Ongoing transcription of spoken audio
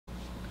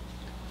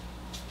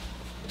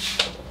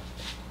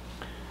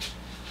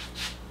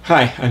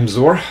Hi, I'm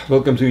Zor.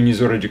 Welcome to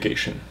Unizor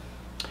Education.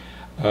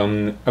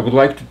 I would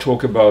like to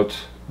talk about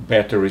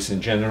batteries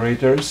and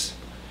generators.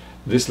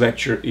 This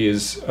lecture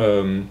is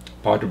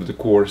part of the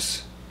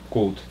course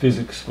called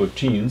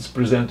Physics4Teens,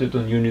 presented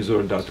on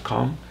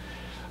unizor.com.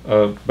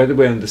 By the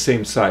way, on the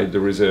same site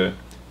there is a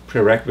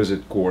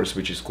prerequisite course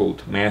which is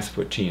called Math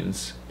for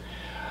Teens.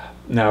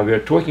 Now we are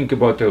talking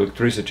about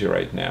electricity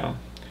right now,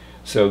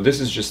 so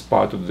this is just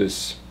part of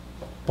this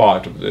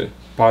part of the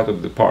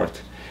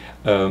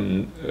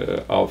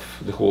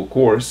whole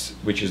course,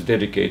 which is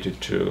dedicated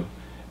to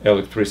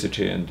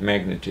electricity and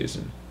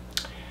magnetism.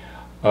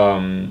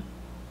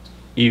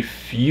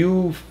 If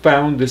you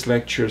found this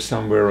lecture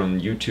somewhere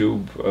on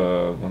YouTube,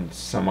 on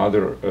some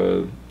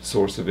other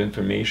source of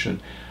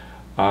information,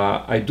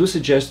 I do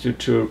suggest you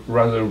to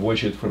rather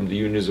watch it from the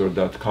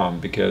unizor.com,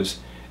 because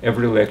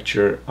every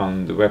lecture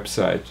on the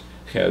website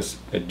has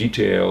a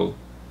detailed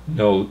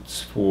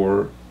notes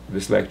for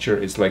this lecture.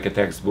 It's like a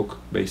textbook,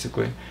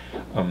 basically.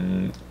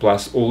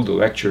 Plus all the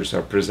lectures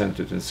are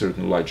presented in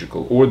certain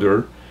logical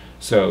order,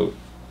 so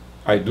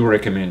I do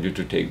recommend you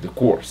to take the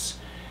course.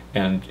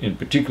 And in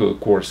particular, the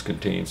course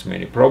contains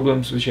many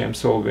problems which I am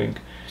solving,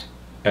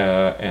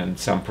 and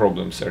some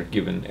problems are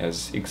given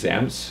as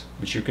exams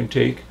which you can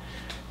take.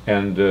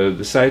 And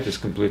the site is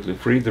completely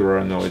free. There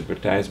are no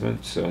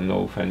advertisements, so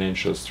no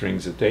financial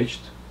strings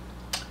attached.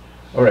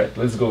 Alright,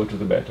 let's go to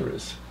the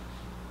batteries.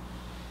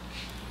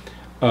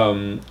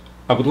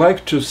 I would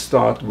like to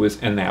start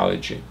with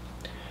analogy.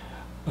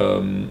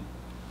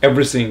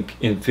 Everything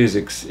in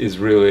physics is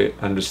really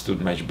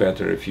understood much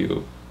better if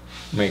you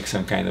make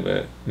some kind of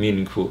a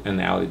meaningful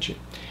analogy.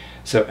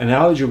 So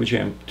analogy which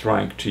I'm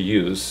trying to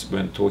use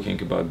when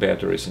talking about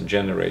batteries and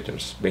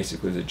generators,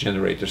 basically the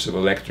generators of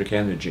electric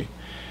energy.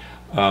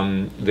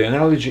 The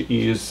analogy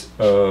is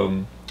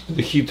the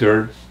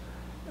heater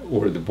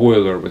or the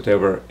boiler,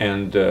 whatever,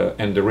 and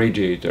the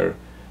radiator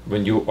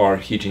when you are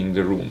heating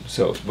the room.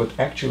 So what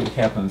actually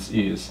happens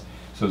is,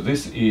 so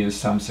this is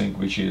something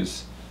which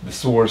is the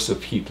source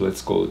of heat,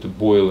 let's call it a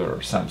boiler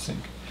or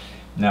something.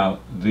 Now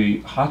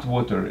the hot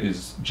water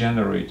is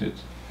generated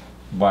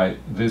by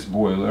this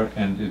boiler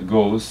and it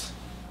goes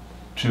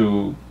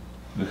to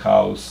the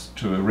house,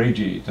 to a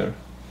radiator.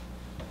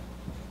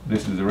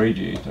 This is the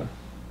radiator.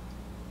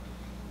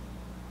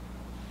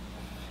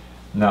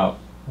 Now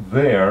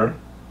there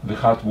the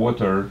hot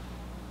water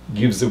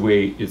gives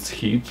away its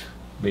heat,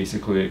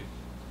 basically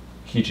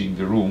heating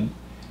the room,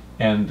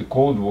 and the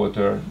cold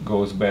water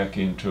goes back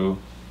into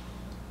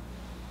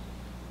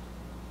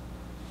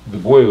the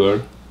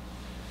boiler,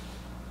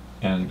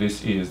 and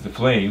this is the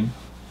flame,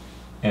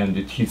 and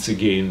it heats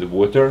again the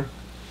water,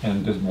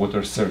 and the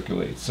water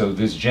circulates. So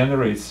this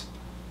generates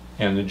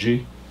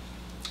energy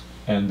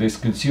and this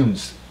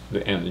consumes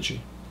the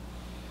energy.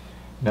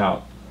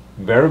 Now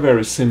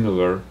very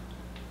similar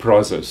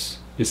process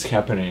is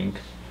happening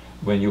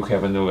when you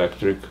have an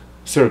electric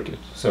circuit.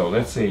 So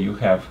let's say you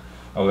have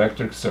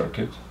electric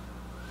circuit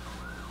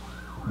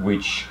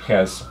which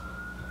has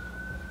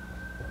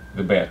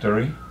the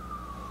battery,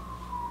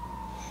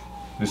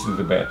 this is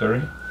the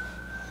battery,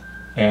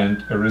 and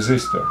a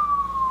resistor.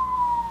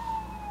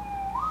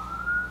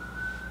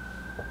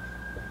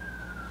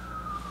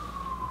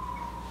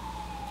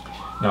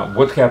 Now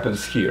what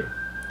happens here?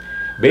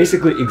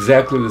 Basically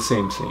exactly the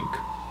same thing.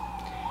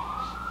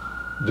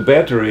 The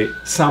battery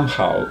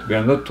somehow, we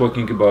are not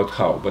talking about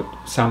how, but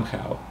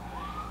somehow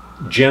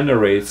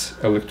generates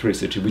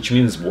electricity, which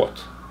means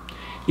what?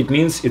 It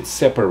means it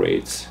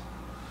separates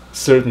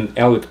certain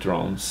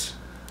electrons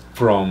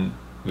from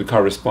the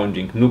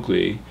corresponding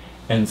nuclei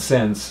and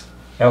sends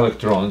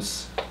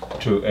electrons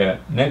to a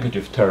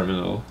negative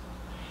terminal,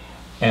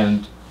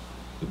 and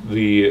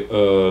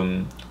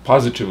the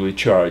positively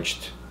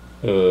charged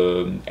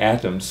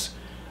atoms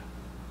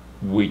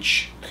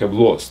which have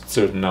lost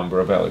certain number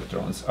of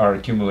electrons are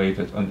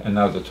accumulated on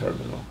another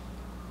terminal.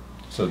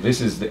 So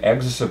this is the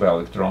excess of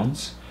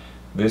electrons,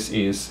 this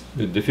is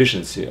the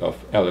deficiency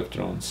of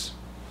electrons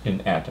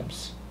in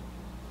atoms.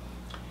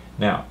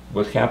 Now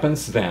what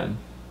happens then?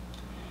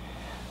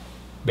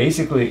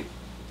 Basically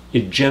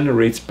it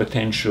generates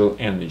potential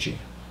energy.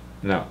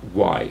 Now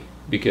why?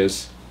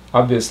 Because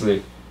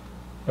obviously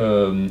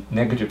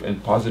negative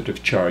and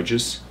positive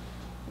charges,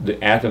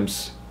 the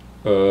atoms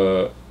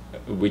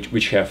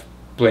which have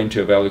plenty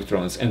of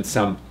electrons and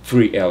some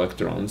free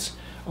electrons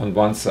on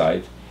one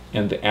side,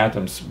 and the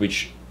atoms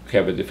which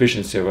have a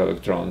deficiency of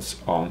electrons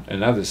on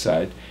another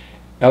side,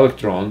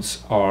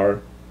 electrons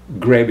are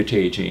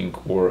gravitating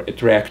or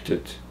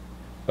attracted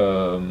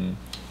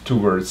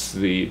towards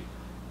the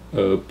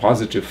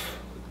positive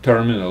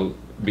terminal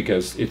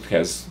because it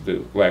has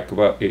the lack of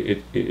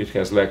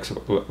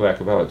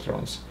lack of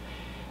electrons.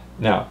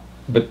 Now,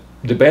 but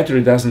the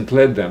battery doesn't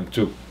let them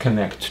to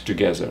connect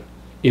together.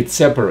 It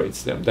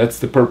separates them. That's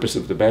the purpose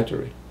of the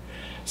battery.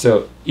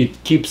 So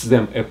it keeps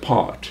them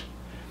apart,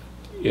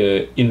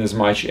 in as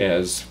much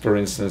as, for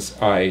instance,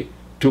 I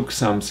took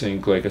something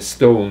like a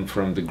stone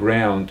from the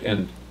ground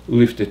and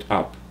lifted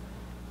up.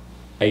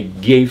 I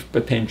gave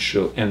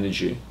potential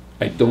energy.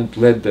 I don't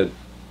let that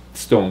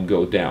stone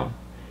go down.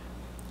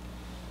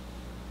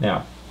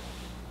 Now,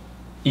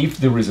 if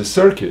there is a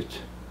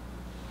circuit,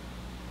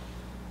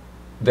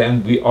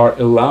 then we are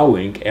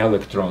allowing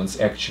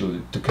electrons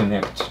actually to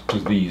connect to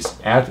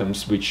these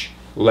atoms which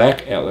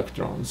lack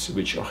electrons,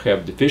 which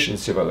have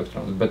deficiency of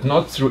electrons, but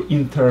not through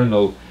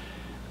internal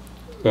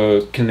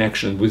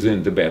connection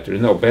within the battery.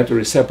 No,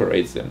 battery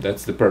separates them,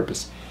 that's the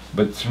purpose,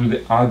 but through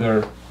the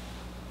other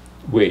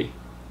way.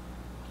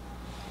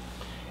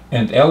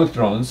 And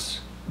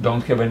electrons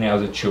don't have any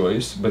other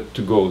choice but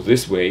to go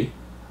this way,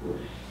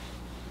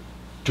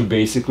 to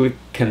basically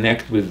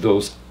connect with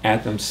those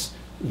atoms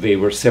they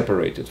were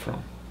separated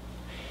from.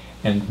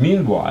 And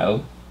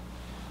meanwhile,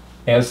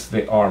 as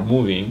they are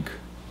moving,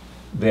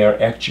 they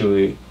are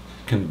actually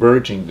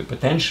converting the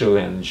potential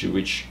energy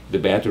which the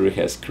battery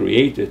has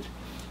created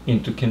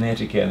into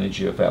kinetic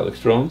energy of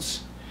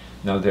electrons.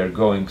 Now they're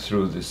going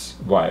through this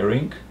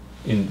wiring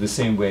in the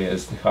same way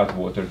as the hot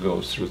water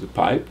goes through the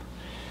pipe.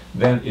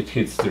 Then it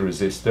hits the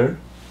resistor,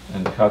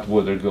 and the hot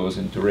water goes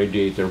into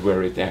radiator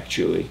where it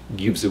actually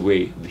gives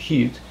away the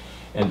heat.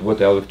 And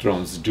what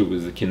electrons do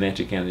with the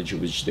kinetic energy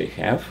which they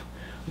have?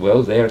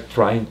 Well, they are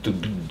trying to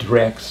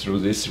drag through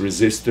this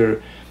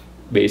resistor.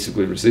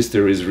 Basically,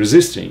 resistor is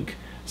resisting,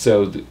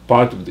 so the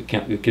part of the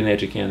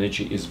kinetic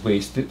energy is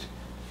wasted,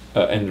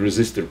 and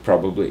resistor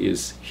probably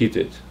is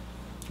heated.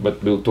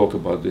 But we'll talk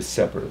about this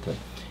separately.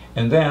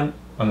 And then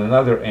on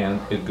another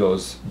end, it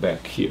goes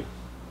back here.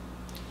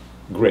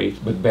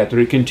 Great, but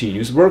battery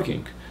continues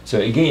working. So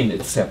again,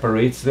 it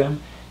separates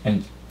them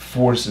and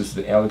forces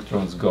the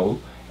electrons go,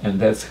 and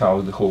that's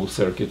how the whole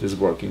circuit is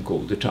working all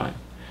the time.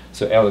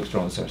 So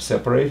electrons are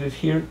separated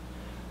here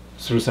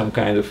through some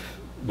kind of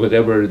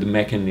whatever the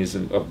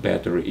mechanism of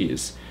battery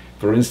is.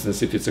 For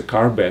instance, if it's a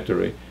car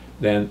battery,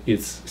 then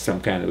it's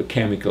some kind of a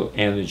chemical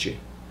energy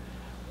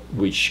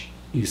which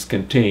is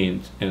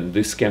contained, and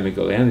this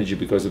chemical energy,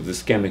 because of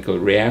this chemical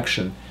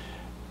reaction,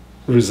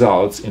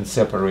 results in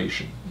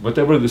separation.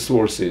 Whatever the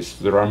source is,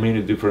 there are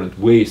many different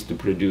ways to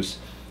produce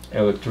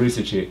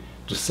electricity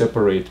to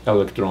separate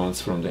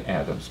electrons from the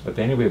atoms. But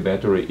anyway,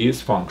 battery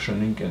is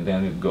functioning, and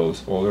then it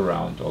goes all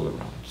around, all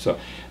around. So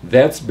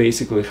that's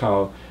basically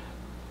how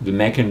the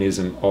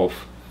mechanism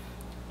of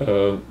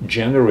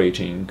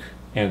generating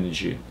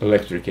energy,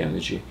 electric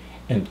energy,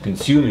 and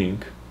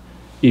consuming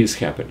is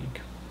happening.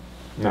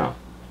 Now,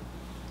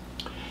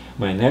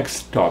 my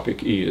next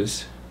topic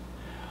is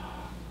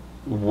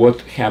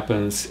what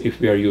happens if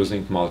we are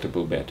using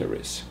multiple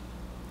batteries.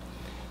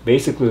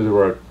 Basically,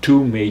 there are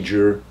two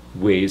major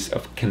ways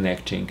of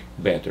connecting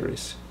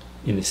batteries: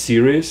 in a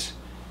series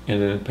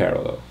and in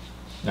parallel.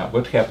 Now,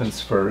 what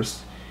happens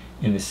first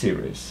in a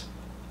series?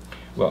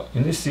 Well,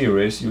 in a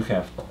series you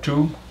have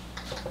two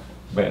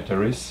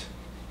batteries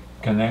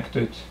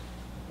connected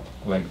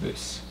like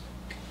this.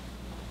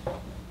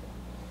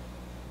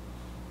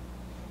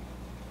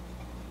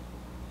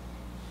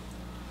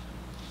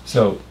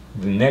 So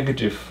the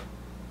negative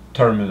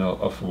terminal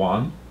of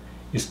one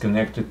is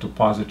connected to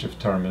positive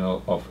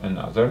terminal of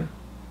another,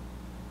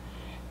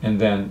 and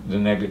then the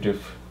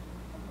negative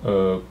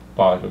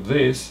part of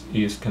this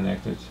is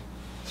connected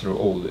through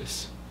all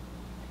this.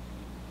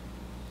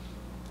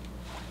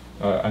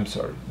 I'm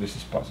sorry, this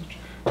is positive.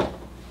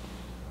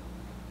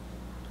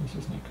 This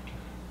is negative.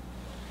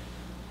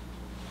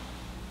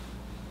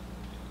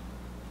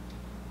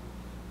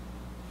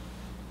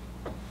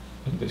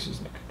 And this is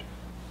negative.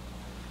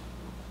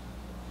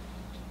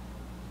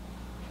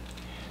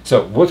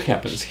 So what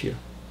happens here?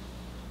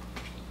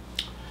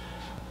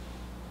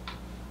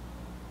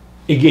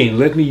 Again,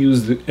 let me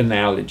use the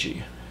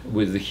analogy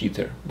with the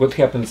heater. What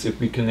happens if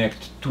we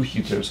connect two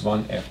heaters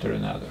one after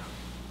another?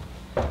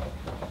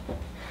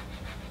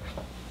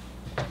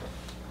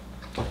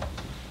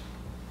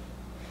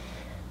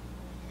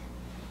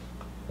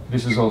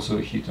 This is also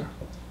a heater.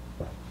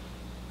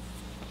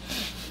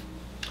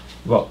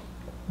 Well,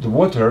 the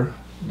water,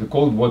 the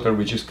cold water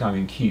which is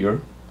coming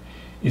here,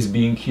 is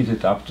being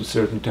heated up to a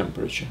certain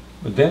temperature.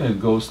 But then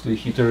it goes to the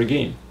heater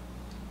again,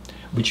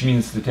 which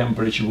means the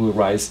temperature will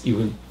rise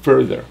even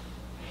further.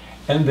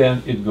 And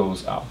then it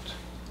goes out.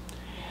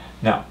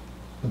 Now,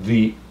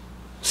 the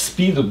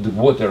speed of the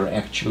water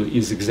actually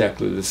is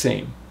exactly the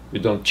same. We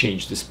don't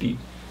change the speed,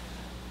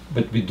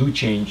 but we do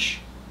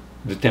change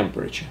the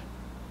temperature.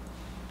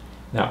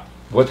 Now,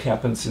 what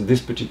happens in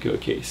this particular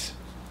case?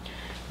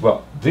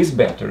 Well, this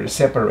battery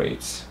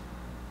separates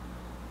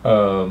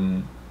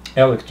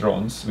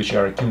electrons which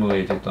are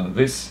accumulated on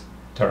this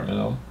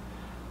terminal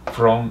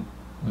from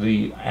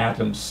the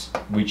atoms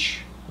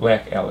which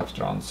lack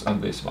electrons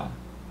on this one.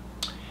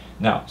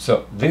 Now,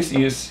 so this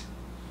is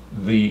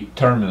the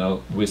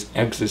terminal with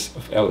excess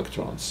of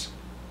electrons.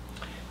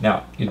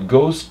 Now, it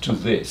goes to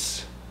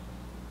this.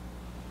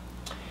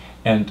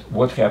 And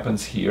what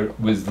happens here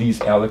with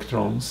these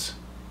electrons?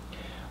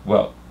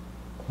 Well,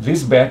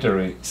 this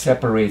battery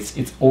separates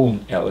its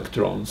own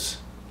electrons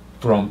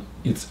from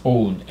its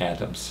own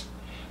atoms.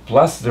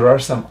 Plus, there are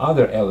some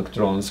other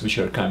electrons which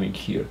are coming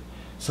here.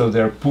 So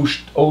they're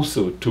pushed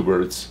also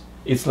towards,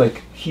 it's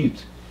like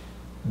heat.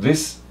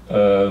 This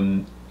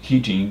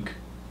heating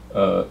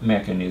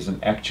mechanism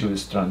actually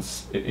is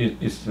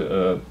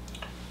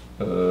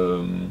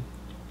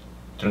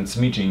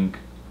transmitting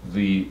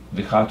the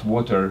hot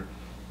water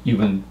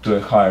even to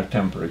a higher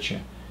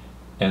temperature.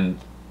 And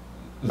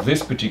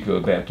this particular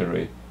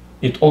battery,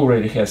 it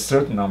already has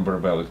certain number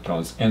of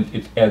electrons and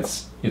it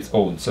adds its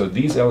own. So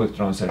these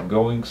electrons are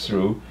going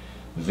through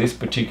this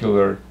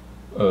particular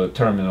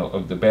terminal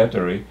of the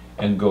battery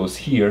and goes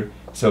here.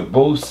 So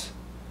both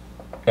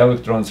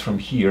electrons from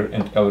here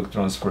and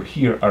electrons for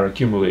here are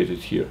accumulated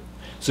here.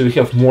 So we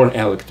have more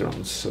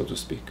electrons, so to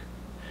speak.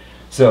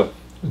 So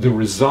the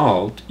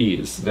result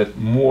is that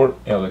more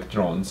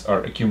electrons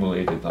are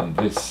accumulated on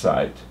this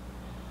side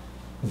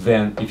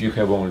than if you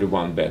have only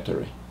one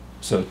battery.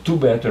 So two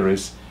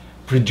batteries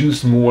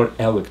produce more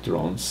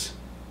electrons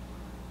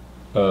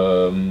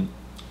and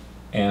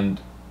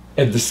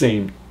at the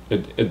same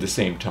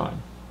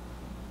time.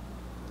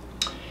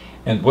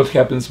 And what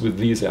happens with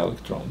these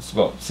electrons?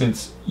 Well,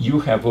 since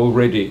you have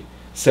already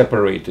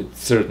separated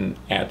certain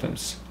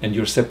atoms and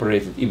you're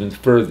separated even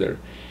further,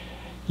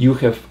 you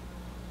have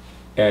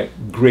a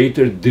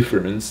greater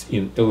difference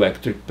in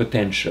electric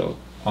potential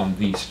on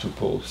these two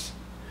poles.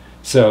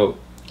 So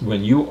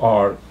when you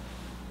are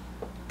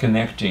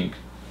connecting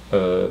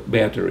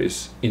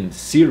batteries in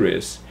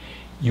series,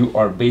 you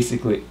are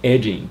basically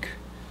adding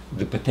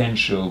the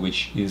potential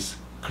which is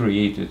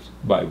created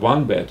by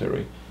one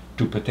battery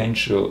to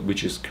potential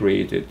which is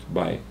created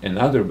by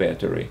another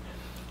battery.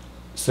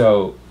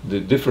 So the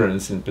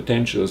difference in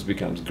potentials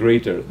becomes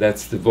greater.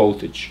 That's the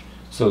voltage.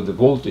 So the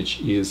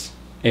voltage is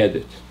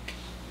added.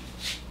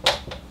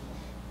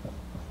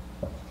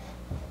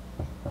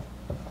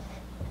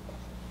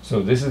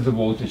 So this is the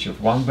voltage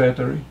of one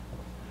battery,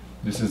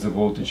 this is the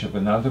voltage of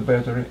another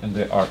battery, and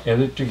they are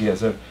added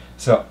together.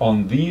 So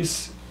on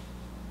these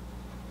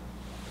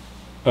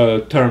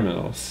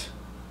terminals,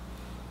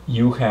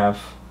 you have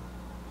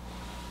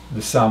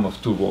the sum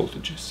of two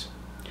voltages.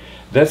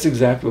 That's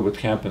exactly what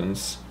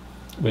happens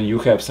when you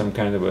have some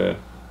kind of a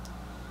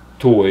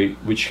toy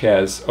which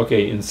has,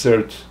 okay,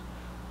 insert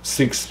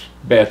 6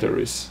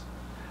 batteries.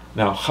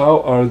 Now,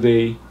 how are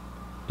they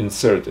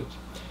inserted?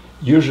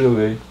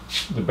 Usually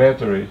the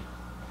battery,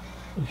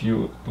 if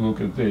you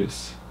look at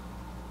this,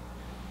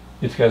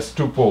 it has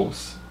 2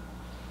 poles,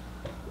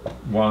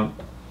 one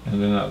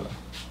and another.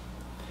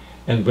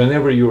 And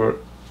whenever you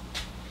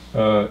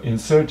are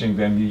inserting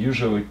them, you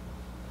usually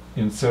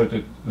insert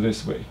it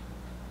this way.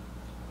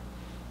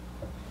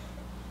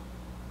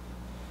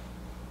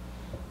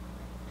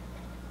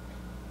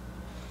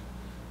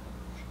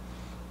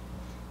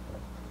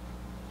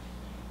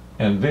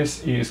 And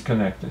this is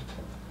connected.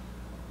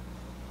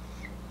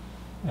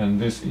 And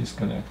this is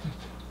connected.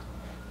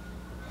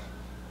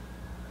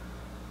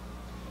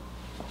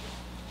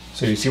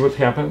 So you see what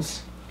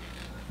happens?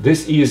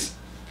 This is,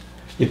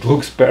 it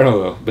looks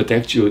parallel, but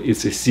actually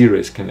it's a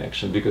series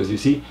connection, because you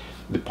see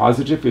the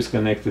positive is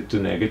connected to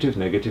negative,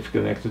 negative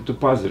connected to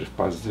positive,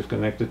 positive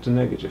connected to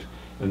negative,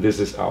 and this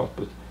is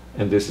output,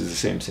 and this is the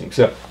same thing.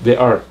 So they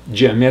are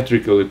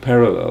geometrically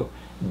parallel,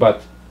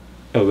 but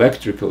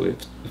electrically,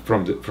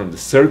 from the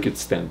circuit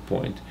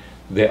standpoint,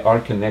 they are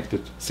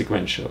connected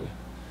sequentially.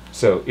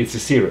 So it's a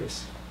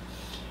series.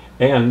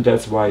 And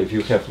that's why if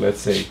you have,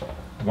 let's say,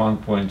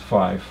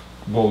 1.5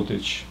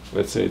 voltage,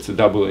 let's say it's a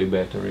AA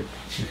battery,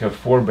 you have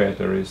 4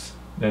 batteries,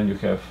 then you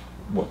have,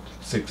 what,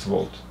 6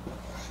 volt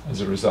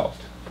as a result.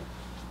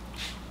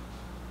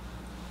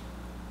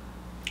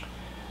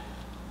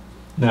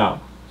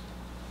 Now,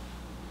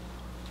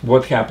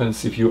 what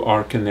happens if you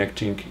are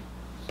connecting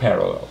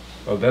parallel?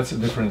 Well, that's a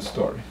different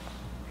story.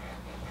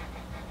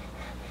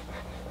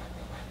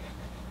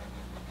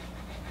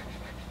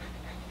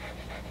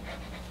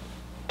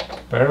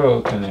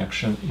 Parallel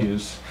connection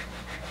is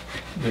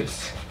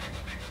this.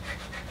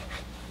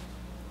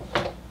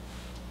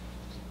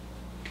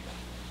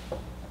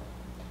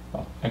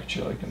 Well,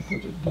 actually I can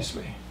put it this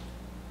way.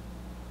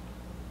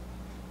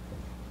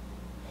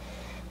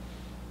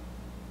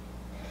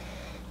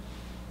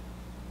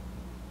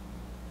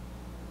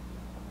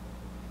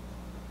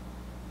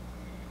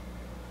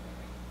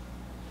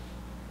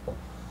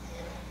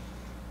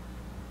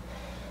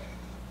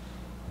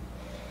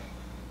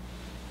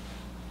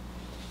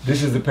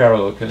 This is the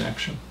parallel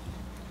connection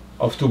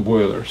of 2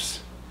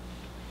 boilers.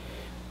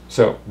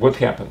 So what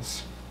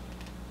happens?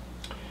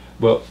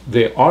 Well,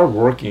 they are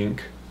working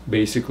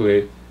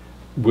basically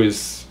with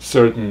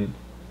certain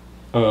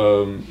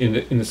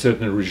in a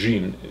certain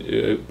regime,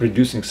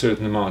 producing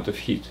certain amount of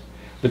heat.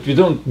 But we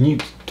don't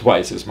need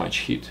twice as much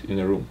heat in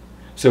a room.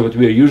 So what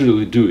we are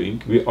usually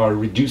doing, we are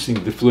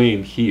reducing the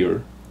flame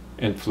here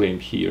and flame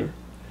here.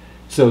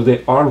 So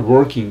they are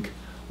working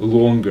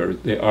longer.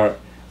 They are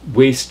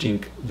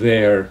wasting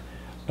their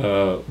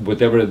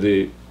whatever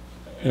the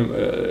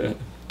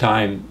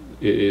time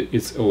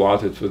it's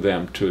allotted for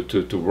them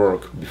to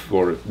work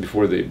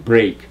before they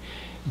break.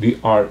 We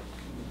are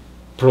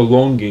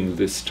prolonging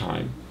this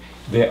time.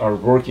 They are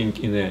working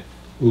in a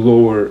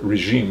lower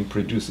regime,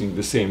 producing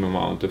the same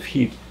amount of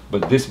heat,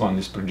 but this one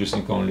is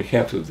producing only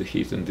half of the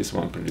heat, and this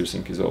one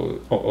producing is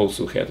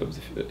also half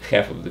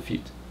of the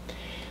heat.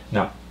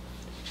 Now,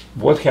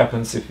 what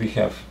happens if we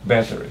have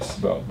batteries?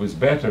 Well, with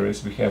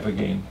batteries we have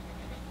again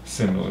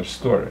similar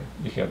story.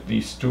 We have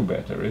these two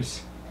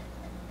batteries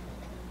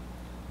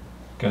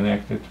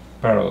connected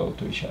parallel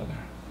to each other.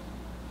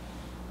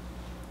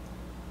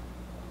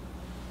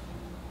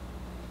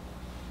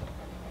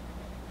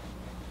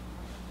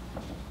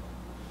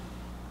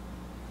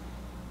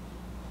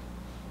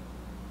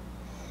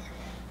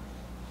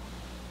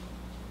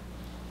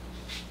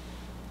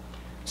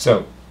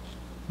 So,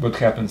 what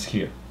happens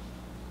here?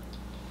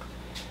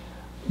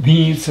 We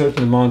need a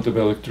certain amount of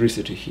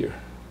electricity here.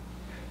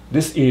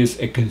 This is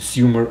a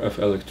consumer of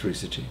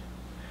electricity.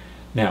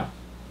 Now,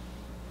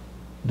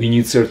 we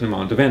need a certain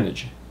amount of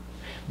energy.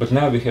 But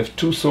now we have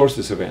two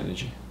sources of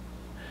energy.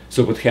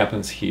 So what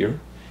happens here,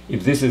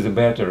 if this is a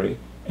battery,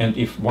 and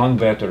if one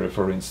battery,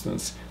 for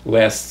instance,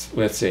 lasts,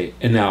 let's say,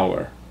 an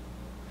hour,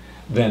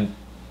 then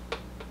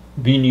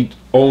we need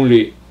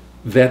only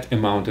that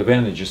amount of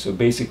energy. So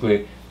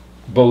basically,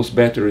 both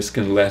batteries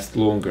can last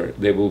longer.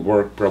 They will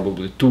work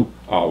probably 2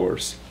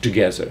 hours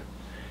together,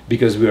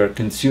 because we are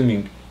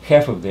consuming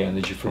half of the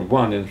energy from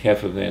one and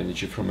half of the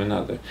energy from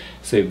another.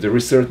 So if there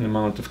is a certain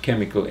amount of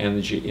chemical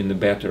energy in the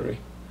battery,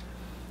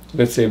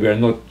 let's say we are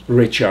not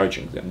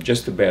recharging them,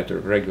 just a battery,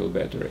 regular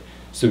battery,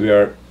 so we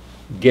are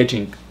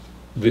getting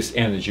this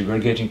energy, we are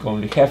getting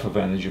only half of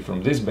energy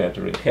from this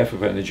battery, half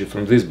of energy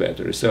from this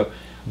battery, so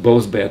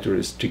both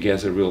batteries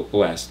together will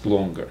last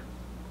longer.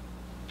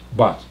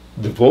 But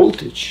the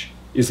voltage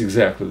is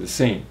exactly the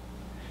same,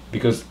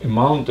 because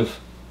amount of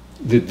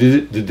the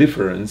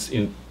difference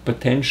in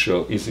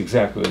potential is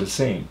exactly the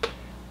same.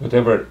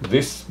 Whatever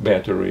this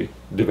battery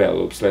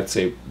develops, let's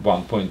say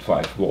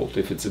 1.5 volt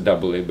if it's a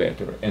AA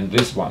battery, and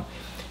this one,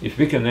 if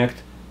we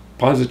connect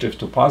positive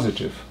to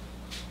positive,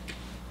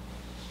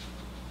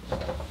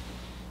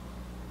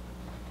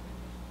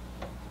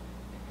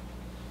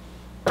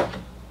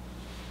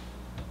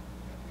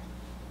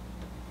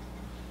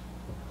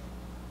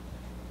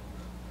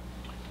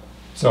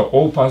 so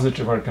all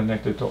positive are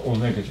connected to all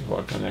negative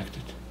are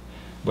connected.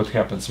 What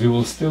happens? We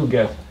will still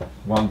get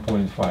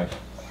 1.5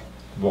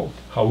 volt.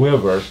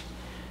 However,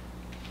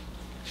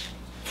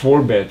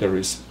 4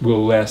 batteries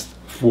will last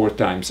 4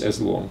 times as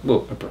long,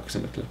 well,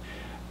 approximately,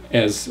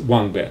 as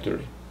one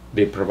battery.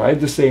 They provide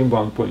the same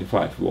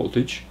 1.5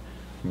 voltage,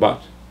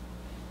 but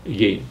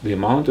again, the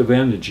amount of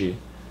energy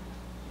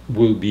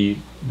will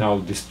be now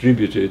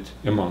distributed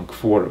among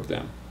 4 of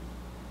them.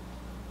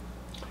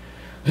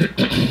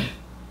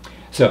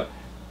 So,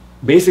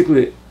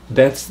 basically,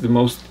 that's the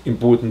most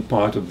important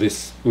part of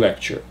this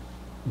lecture.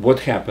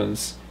 What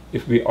happens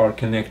if we are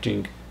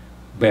connecting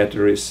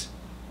batteries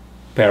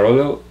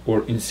parallel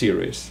or in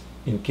series?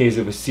 In case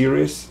of a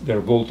series,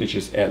 their voltage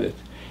is added.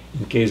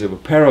 In case of a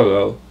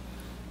parallel,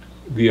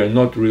 we are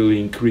not really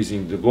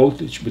increasing the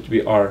voltage, but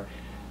we are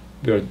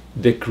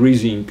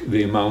decreasing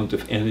the amount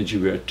of energy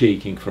we are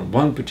taking from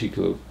one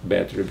particular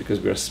battery,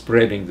 because we are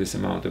spreading this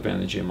amount of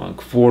energy among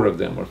 4 of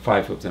them or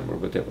 5 of them or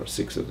whatever,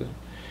 6 of them.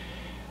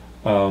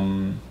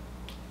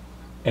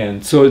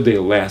 And so they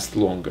last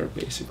longer,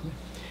 basically.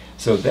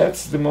 So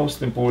that's the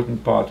most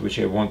important part which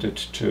I wanted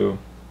to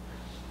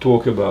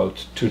talk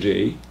about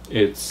today.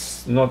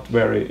 It's not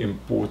very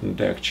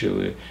important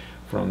actually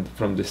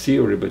from the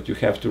theory, but you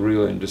have to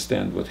really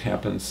understand what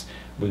happens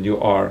when you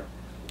are,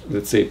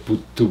 let's say, put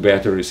 2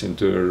 batteries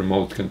into a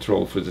remote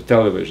control for the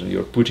television.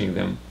 You're putting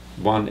them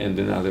one and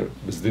another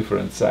with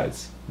different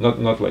sides.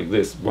 Not like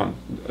this one,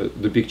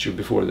 the picture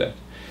before that.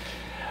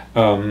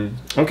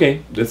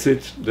 Okay, that's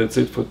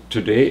it for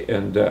today,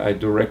 and I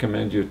do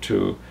recommend you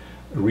to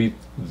read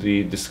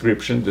the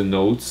description, the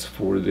notes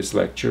for this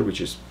lecture, which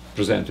is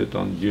presented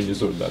on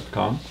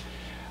unizor.com,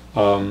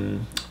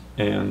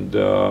 and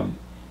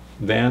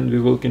then we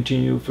will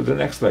continue for the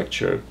next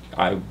lecture.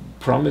 I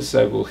promise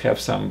I will have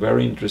some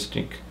very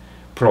interesting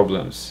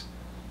problems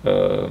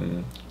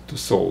to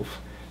solve.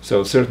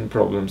 So certain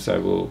problems I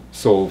will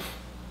solve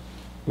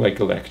like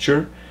a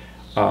lecture,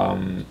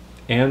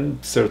 and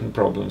certain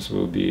problems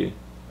will be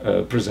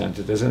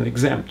presented as an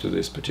exam to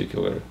this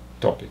particular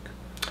topic.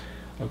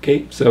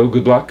 Okay, so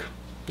good luck.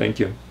 Thank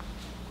you.